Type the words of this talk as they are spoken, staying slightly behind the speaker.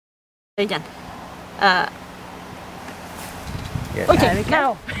Again. Yes. Okay,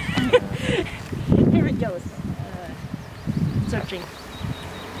 now here it goes. Searching.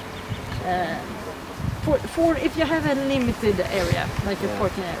 For if you have a limited area, like a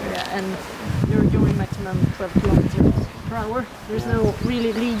parking area, and you're going maximum 12 kilometers per hour, there's no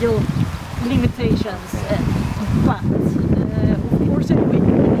really legal limitations. But of course, anyway,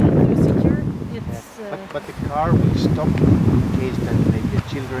 to secure it's. But the car will stop in case that maybe the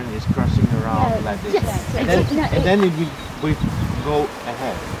children is crossing around like this. Yes, and then it will go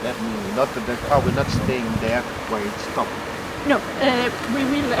ahead. That means not that the car will not staying there where it stopped. No, we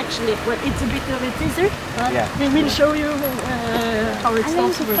will actually. Well, it's a bit of a teaser, but we will show you how it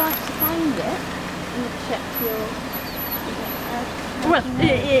starts. And then to find it and check your. Well,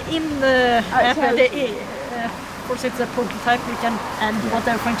 in the app, of course, it's a prototype. You can add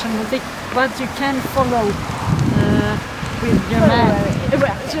whatever functionality, but you can follow with your map.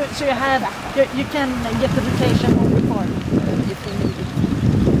 Well, so you have you can get the location of the car if you need it.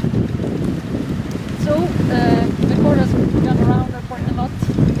 So the car has gone around the parking lot.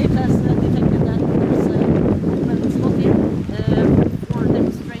 It has detected that there's a movement spot here. For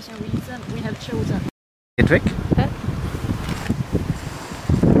demonstration reason, we have chosen. A trick?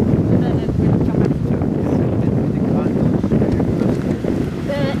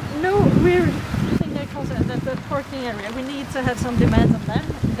 No, we're using the concept that the parking area, we need to have some demand on them.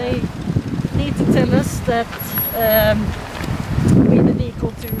 They need to tell us that with the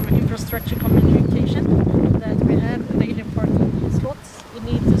vehicle to infrastructure communication that we have available parking slots. We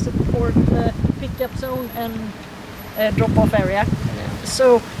need to support the pickup zone and drop-off area.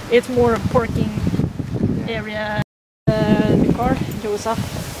 So it's more parking area. The car goes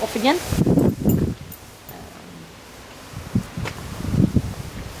off again.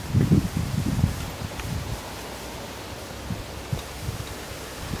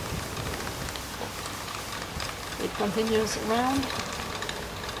 It continues around.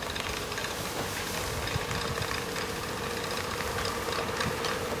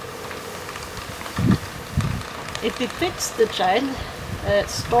 It detects the child,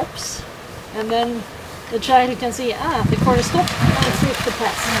 stops, and then the child can see, the car is stopped, let's see if the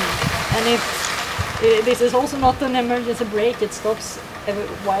pass. And if this is also not an emergency brake, it stops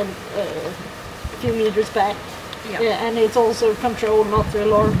while a few meters back. And it's also control not to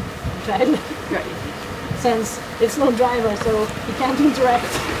alarm the child. Since it's no driver, so he can't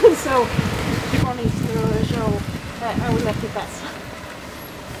interact. So the car needs to show, I will let you pass.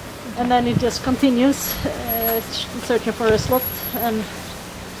 And then it just continues searching for a slot, and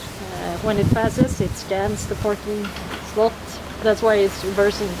when it passes it scans the parking slot. That's why it's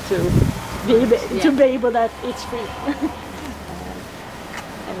reversing to be able that it's free.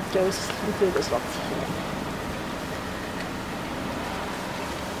 And it goes into the slot.